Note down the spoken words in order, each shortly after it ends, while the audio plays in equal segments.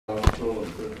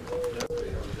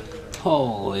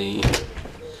Holy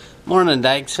morning,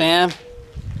 Dyches fam.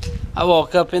 I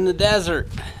woke up in the desert.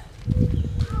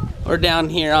 We're down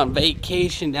here on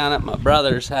vacation down at my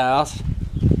brother's house,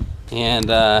 and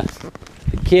the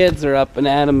kids are up and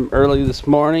at 'em early this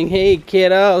morning. Hey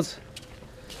kiddos,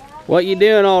 what you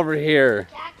doing over here?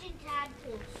 Catching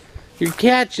tadpoles. You're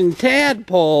catching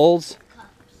tadpoles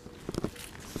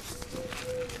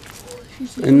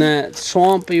in that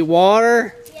swampy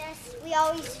water? Yes, we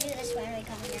always do this when we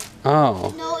come here.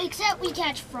 Oh. No, except we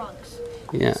catch frogs.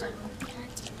 Yeah.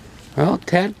 Well,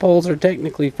 tadpoles are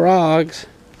technically frogs.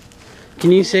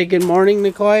 Can you say good morning,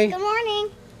 Nicole? Good morning.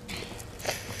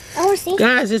 I want to see.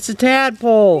 Guys, it's a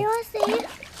tadpole. You want to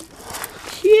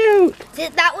see? Cute.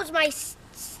 That was my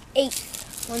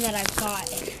 8th one that I've got.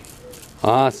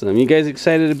 Awesome. You guys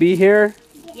excited to be here?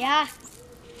 Yeah.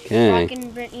 Okay. Brock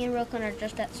and Brittany and Rokan are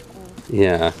just at school.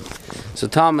 Yeah. So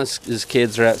Thomas's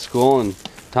kids are at school, and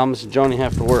Thomas and Joni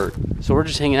have to work. So we're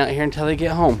just hanging out here until they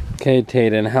get home. Okay,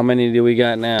 Tayden, how many do we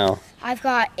got now? I've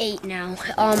got 8 now.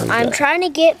 I'm trying to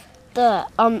get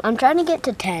I'm trying to get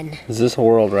to 10. Is this a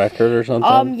world record or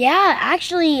something? Yeah,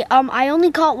 actually, I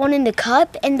only caught one in the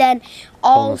cup, and then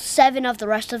all 7 of the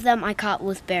rest of them I caught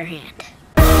with bare hand.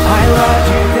 I loved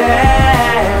you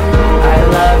then, I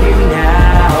love you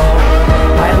now.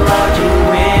 I loved you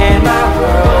when my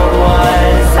world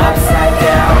was upside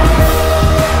down.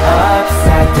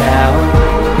 Upside down,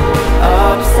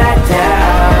 upside down.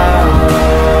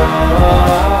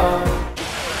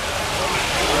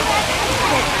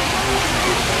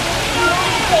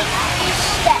 Take 3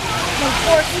 steps, no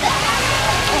 4 steps.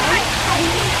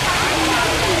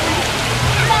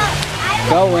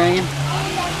 Go, Wayne.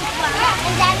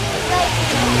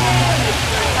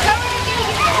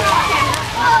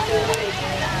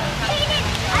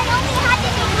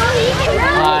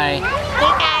 Hi.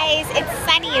 Hey guys, it's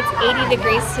sunny. It's 80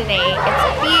 degrees today. It's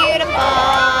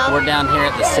beautiful. We're down here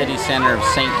at the city center of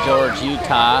St. George,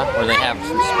 Utah, where they have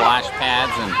some splash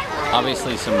pads and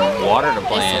obviously some water to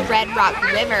play in. It's Red Rock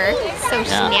River, so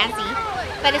snazzy.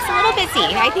 But it's a little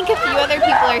busy. I think a few other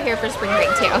people are here for spring break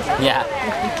too. Yeah,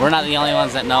 we're not the only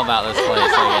ones that know about this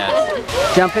place, I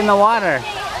guess. Jump in the water. I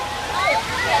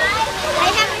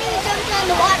haven't even jumped in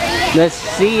the water yet. Let's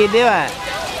see you do it.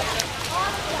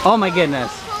 Oh my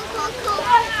goodness.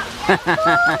 I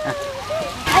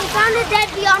found a dead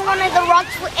bee on one of the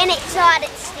rocks and it had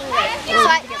its stinger. So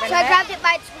I grabbed it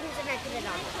by its wings and I put it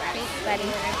on. Thanks, buddy.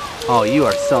 Oh, you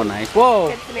are so nice.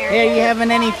 Whoa. Hey, are you having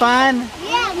any fun?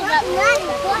 Yeah, we got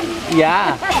fun.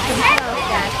 Yeah.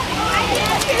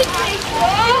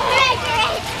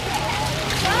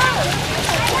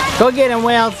 Go get him,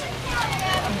 Wales.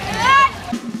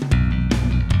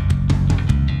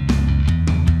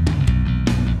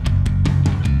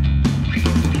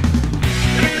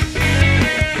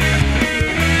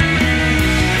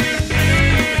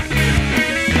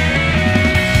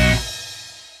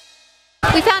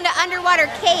 We found an underwater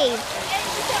cave.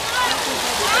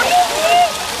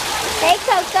 Hey,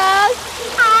 Coco.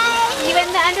 Hi. You in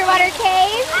the underwater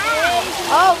cave?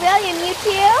 Oh, William, you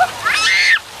too?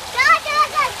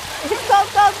 Go,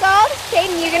 go, go.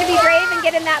 Tayden, you gonna be brave and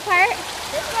get in that part?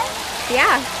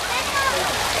 Yeah.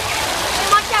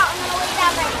 Watch out, I'm gonna lay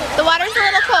down right here. The water's a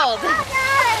little cold. My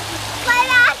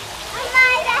back.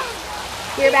 My back.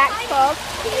 Your back's cold?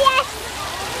 Yes.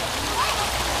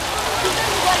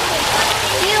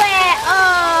 Do it.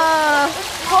 Oh.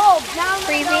 Cold. Now I'm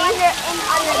Freezing? gonna go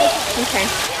under this. Okay.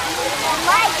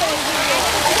 My baby.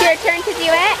 It's your turn to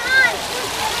do it.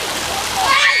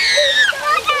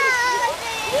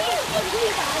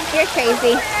 You're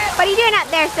crazy. What are you doing up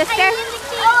there, sister?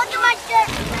 Oh, look at my shirt.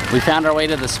 We found our way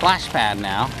to the splash pad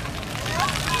now.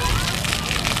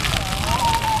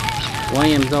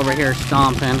 William's over here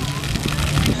stomping.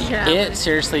 It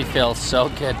seriously feels so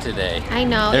good today. I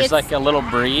know. There's like a little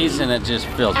breeze and it just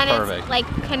feels perfect. It's like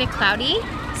kind of cloudy,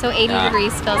 so 80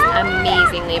 degrees feels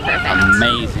amazingly perfect.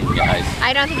 Amazing, guys.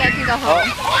 I don't think I can go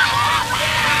home.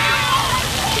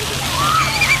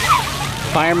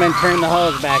 Firemen, turn the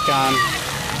hose back on.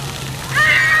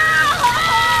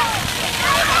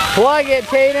 Plug it,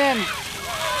 Tayden.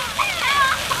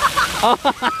 Oh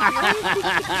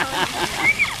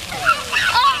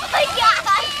my God.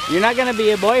 You're not going to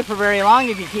be a boy for very long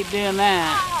if you keep doing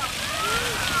that.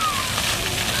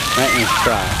 Let me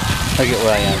try. Look at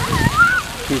William.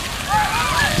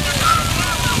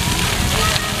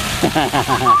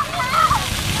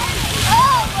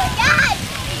 Oh my God.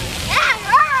 That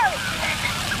hurt.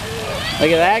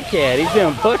 Look at that kid. He's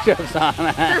doing push-ups on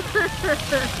it.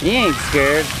 He ain't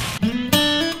scared.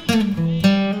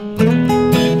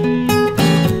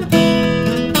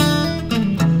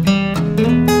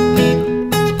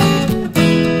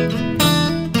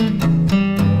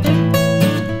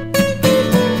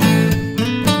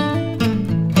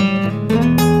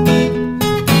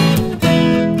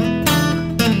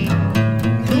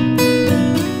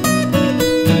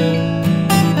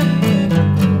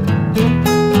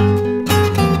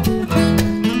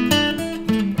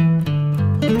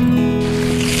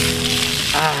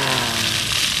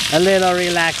 little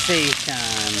relaxation.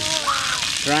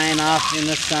 Drying off in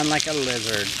the sun like a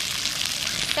lizard.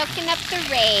 Soaking up the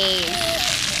rays.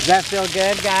 Does that feel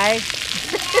good, guys?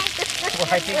 Well,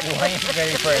 I think William's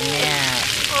ready for a nap.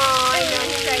 Oh, I know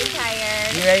he's very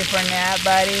tired. You ready for a nap,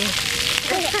 buddy?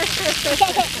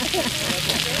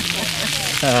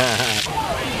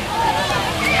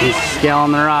 He's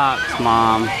scaling the rocks,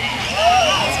 Mom.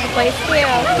 It's a good place too.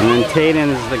 And then Tayden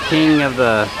is the king of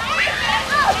the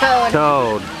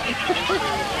toad.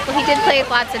 Well, he did play with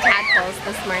lots of tadpoles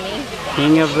this morning.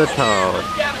 King of the toad.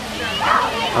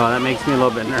 Oh, that makes me a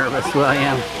little bit nervous,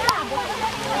 William. I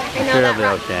know Sure, that. it'll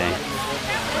be okay.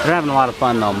 They're having a lot of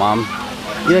fun though, Mom.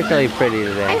 You look really pretty I'm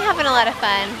today. having a lot of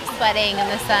fun sweating in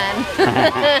the sun.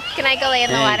 Can I go lay in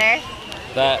the water?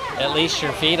 But at least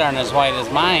your feet aren't as white as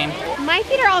mine. My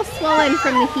feet are all swollen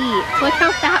from the heat. Look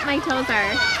how fat my toes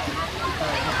are.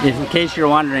 In case you're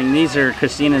wondering, these are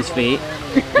Christina's feet,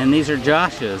 and these are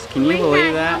Josh's. Can you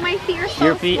believe that? My feet are so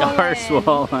Your feet swollen. are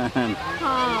swollen.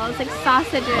 Oh, it's like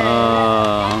sausages.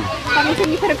 Oh. Every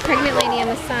time you put a pregnant lady in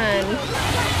the sun.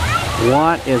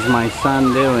 What is my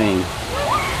son doing?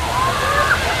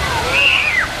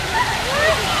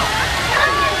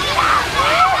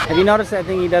 Have you noticed that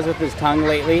thing he does with his tongue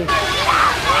lately?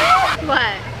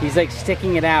 What? He's like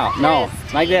sticking it out. No,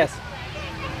 His like teeth? this.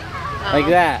 Oh. Like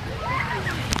that.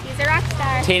 He's a rock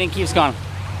star. Tayden keeps going.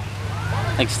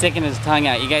 Like sticking his tongue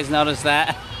out. You guys notice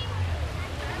that?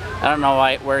 I don't know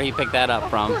where he picked that up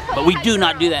from. But we do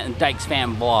not do that in Dyches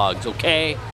Fan Vlogs,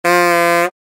 okay?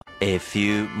 A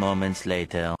few moments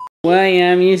later.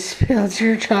 William, you spilled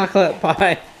your chocolate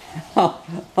pie. You have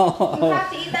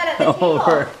to eat that at the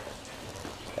Over.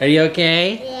 Are you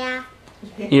okay? Yeah.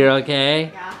 You're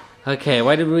okay? Yeah. Okay,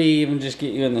 why did we even just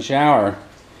get you in the shower?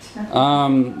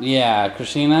 Yeah,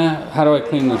 Christina, how do I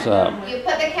clean this up? You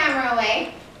put the camera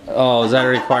away. Oh, is that a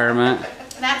requirement?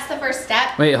 That's the first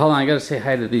step. Wait, hold on, I gotta say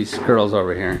hi to these girls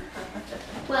over here.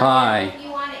 Well, Hi. If you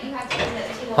want it, you have to put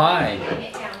it to Hi. bring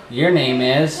it down. Your name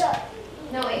is?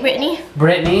 No, wait. Brittany.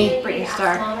 Brittany? Brittany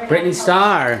Star. Brittany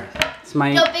Star. It's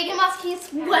my... No, Big and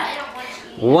Musky's wet.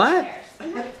 What?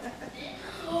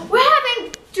 We're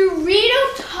having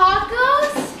Dorito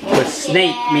tacos With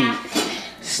snake meat.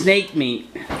 Snake meat.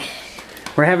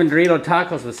 We're having Dorito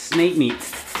tacos with snake meat.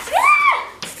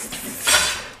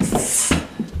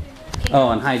 Oh,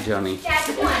 and hi, Joni.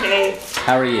 Hey,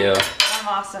 How are you? I'm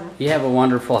awesome. You have a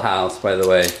wonderful house, by the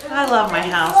way. I love my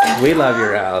house. We love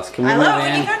your house. Can we I move love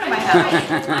when in? you come to my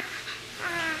house.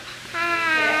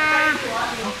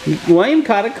 William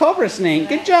caught a cobra snake.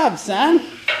 Good job, son.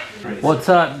 What's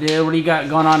up, dude? What do you got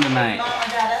going on tonight?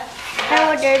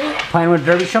 Pinewood Derby. Pinewood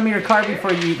Derby. Show me your car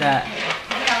before you eat that.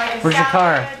 Where's your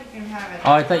car?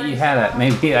 Oh, I thought you had it.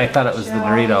 Maybe I thought it was the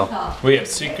Dorito. We have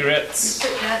secrets.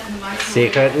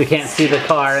 Secret. We can't see the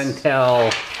car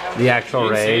until the actual You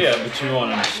can see race. it, but you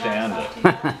won't understand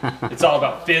it. It's all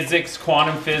about physics,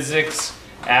 quantum physics,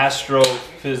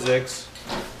 astrophysics,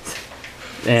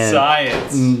 And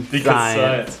science.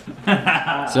 Because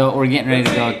science. so we're getting ready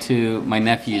to go to my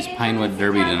nephew's Pinewood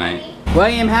Derby tonight.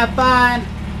 William, have fun.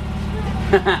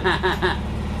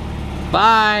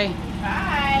 Bye.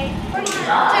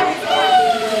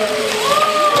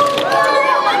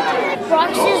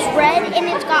 Rocks is red and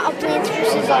it's got a Plants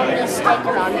vs. Zombies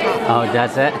sticker on top. Oh,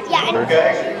 that's it? Yeah, and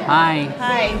Hi.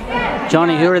 Hi.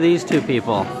 Joni, who are these two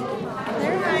people?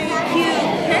 They're my cute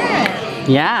parents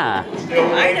Yeah,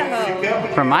 from Idaho.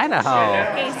 from Idaho.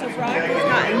 Okay, so Brock has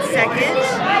gotten second.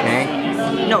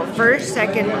 Okay. No, first,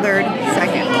 second, third,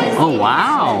 second. Oh,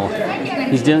 wow.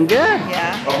 He's doing good.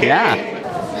 Yeah. Yeah.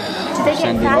 Do they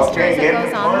get faster as it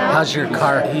goes on though? How's your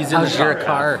car? He's in How's the your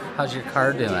car. car? How's your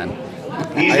car doing?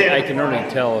 I can already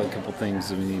tell a couple things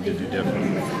that we need to do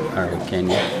different. All right, can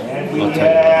you? I'll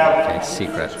tell you. Okay,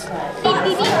 secrets.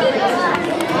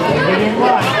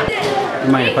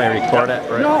 You mind if I record it?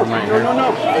 Right, no, right here? no.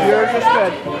 You're just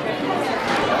good.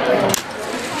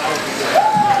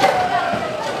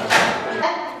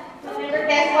 remember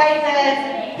guess why the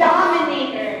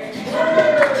Dominator.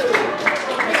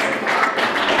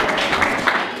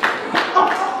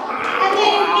 And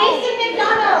then Jason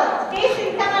McDonald. Jason,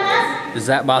 come on us. Does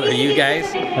that bother you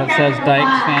guys? That says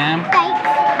Dyches Fam.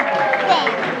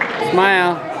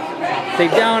 Smile. Say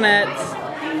donuts.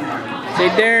 Say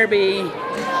Derby.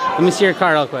 Let me see your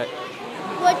car real quick.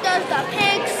 What does the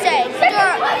pig say?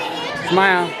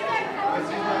 Smile.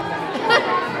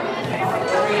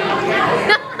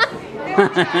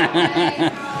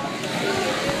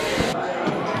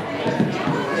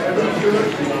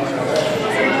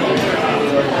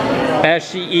 As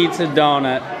she eats a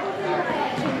donut.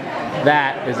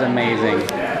 That is amazing.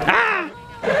 Ah!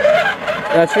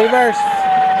 Let's reverse.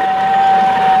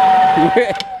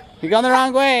 You're going the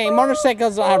wrong way.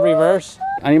 Motorcycles don't have reverse.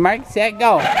 On your mark, set,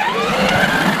 go.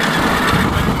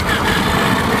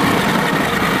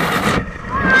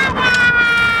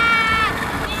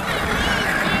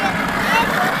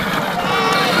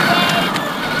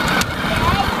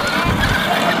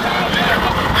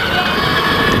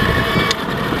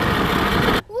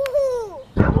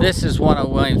 This is one of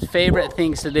William's favorite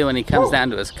things to do when he comes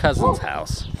down to his cousin's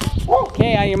house.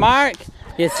 Okay, on your mark,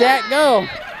 get set, go.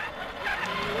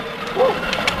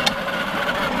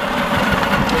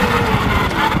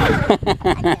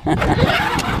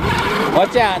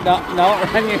 Watch out,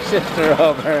 don't run your sister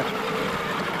over.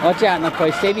 Watch out,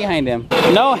 Nicole, stay behind him.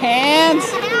 No hands?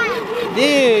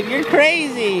 Dude, you're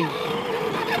crazy.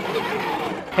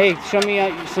 Hey, show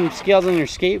me some skills on your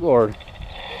skateboard.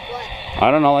 I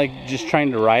don't know, like just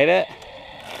trying to ride it.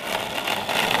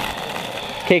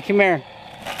 Okay, come here.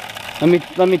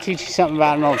 Let me teach you something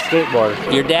about an old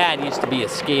skateboard. Your dad used to be a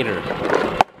skater,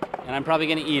 and I'm probably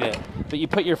gonna eat it. But you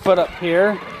put your foot up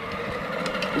here.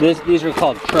 These are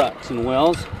called trucks and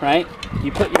wheels, right?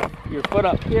 You put your foot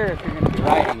up here if you're gonna be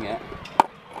riding it.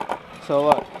 So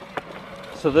look.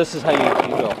 So this is how you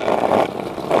go.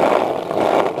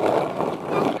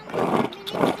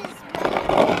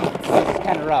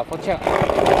 Rough. Watch out.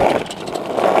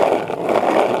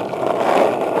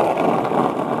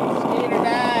 Skate or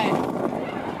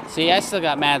die. See, I still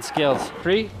got mad skills.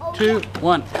 3, 2,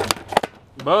 1.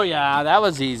 Booyah, that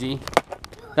was easy.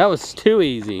 That was too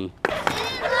easy.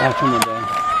 Back in the day.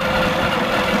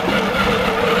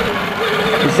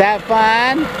 Is that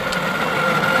fun?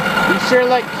 You sure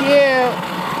look cute.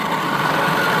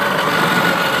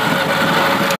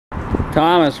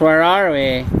 Thomas, where are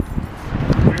we?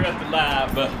 We're at the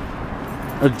lab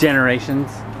Of generations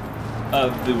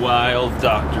of the wild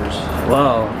doctors.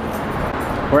 Whoa.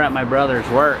 We're at my brother's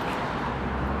work.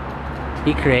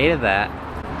 He created that.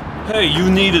 Hey,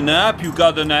 you need an app? You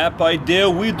got an app idea?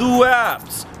 We do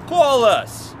apps. Call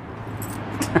us.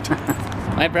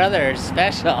 My brother is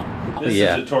special. This is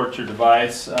a torture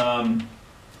device.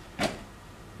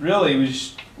 Really,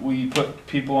 we put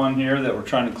people on here that we're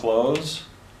trying to close.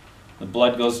 The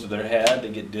blood goes to their head, they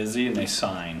get dizzy, and they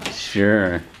sign.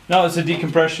 Sure. No, it's a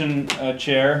decompression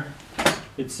chair.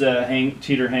 It's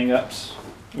teeter hang-ups.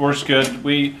 Works good.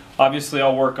 We obviously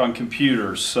all work on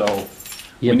computers, so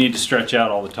we need to stretch out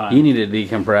all the time. You need to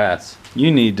decompress. You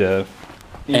need to.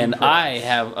 And I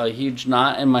have a huge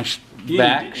knot in my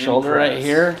back shoulder right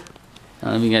here. I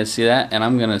don't know if you guys see that, and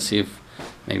I'm gonna see if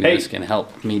maybe this can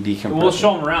help me decompress. We'll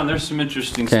show them around. There's some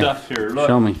interesting stuff here. Look.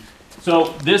 Show me.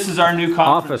 So this is our new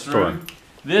conference Office room.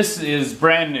 This is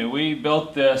brand new. We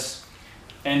built this,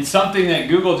 and something that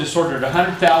Google just ordered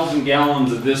 100,000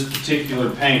 gallons of this particular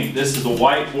paint. This is a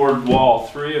whiteboard wall.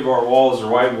 3 of our walls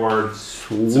are whiteboard.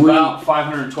 It's about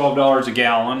 $512 a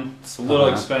gallon. It's a little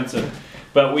expensive,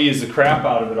 but we use the crap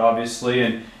out of it, obviously.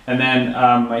 And then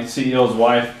my CEO's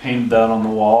wife painted that on the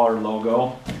wall, our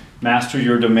logo. Master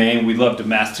your domain. We love to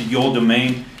master your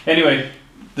domain. Anyway.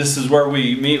 This is where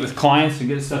we meet with clients and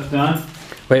get stuff done.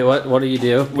 Wait, what do you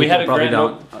do? We had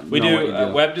a We do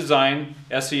web design,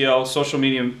 SEO, social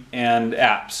media, and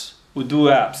apps. We do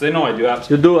apps. They know I do apps.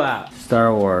 You do apps.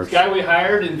 Star Wars. The guy we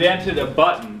hired invented a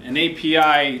button, an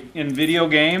API in video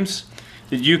games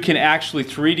that you can actually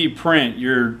 3D print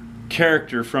your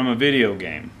character from a video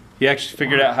game. He actually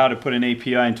figured out how to put an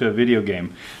API into a video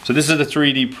game. So this is a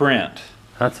 3D print.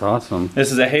 That's awesome.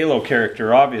 This is a Halo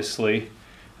character, obviously.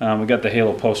 We got the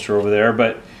Halo poster over there,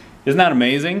 but isn't that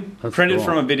amazing? That's Printed cool.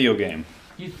 from a video game.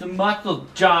 Use the muscle,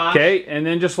 Josh. Okay, and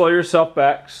then just lower yourself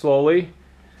back slowly.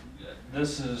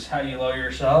 This is how you lower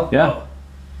yourself? Yeah. Oh.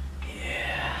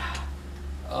 Yeah.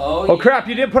 Oh, Oh crap,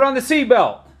 you didn't put on the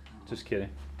seatbelt. Just kidding.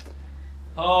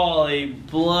 Holy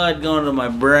blood going to my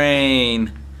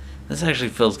brain. This actually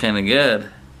feels kind of good.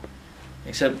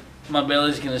 Except my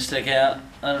belly's going to stick out.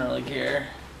 I don't really care.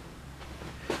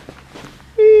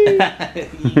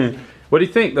 What do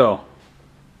you think, though?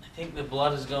 I think the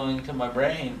blood is going to my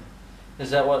brain.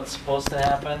 Is that what's supposed to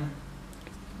happen?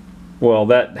 Well,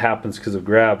 that happens because of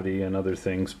gravity and other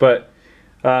things, but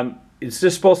it's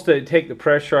just supposed to take the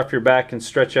pressure off your back and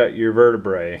stretch out your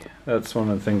vertebrae. That's one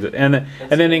of the things, and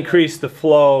then increase the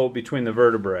flow between the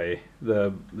vertebrae,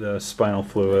 the spinal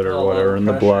fluid or whatever, and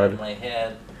the blood. In my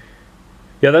head.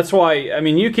 Yeah, that's why. I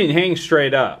mean, you can hang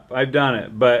straight up. I've done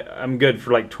it, but I'm good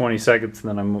for like 20 seconds, and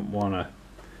then I want to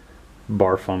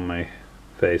barf on my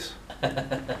face.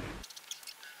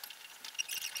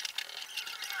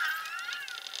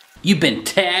 You've been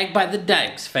tagged by the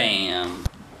Dyches fam.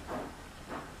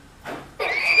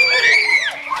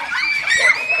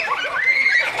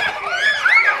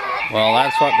 Well,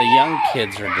 that's what the young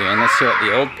kids are doing. Let's see what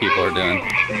the old people are doing.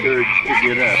 Encouraged to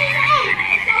get up.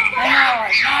 I know,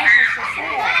 it's nice to say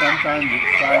it. Sometimes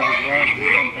it's 5 o'clock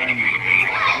and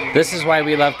sometimes This is why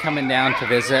we love coming down to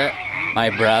visit my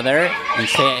brother and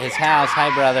stay at his house.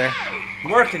 Hi, brother.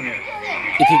 working here.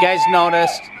 If you guys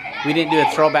noticed, we didn't do a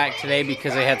throwback today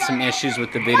because I had some issues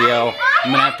with the video.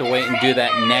 I'm gonna have to wait and do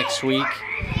that next week.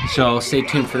 So stay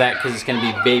tuned for that because it's gonna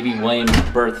be baby William's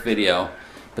birth video.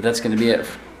 But that's gonna be it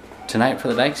tonight for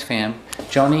the Dyches fam.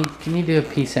 Joni, can you do a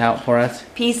peace out for us?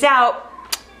 Peace out.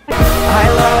 I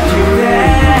love you.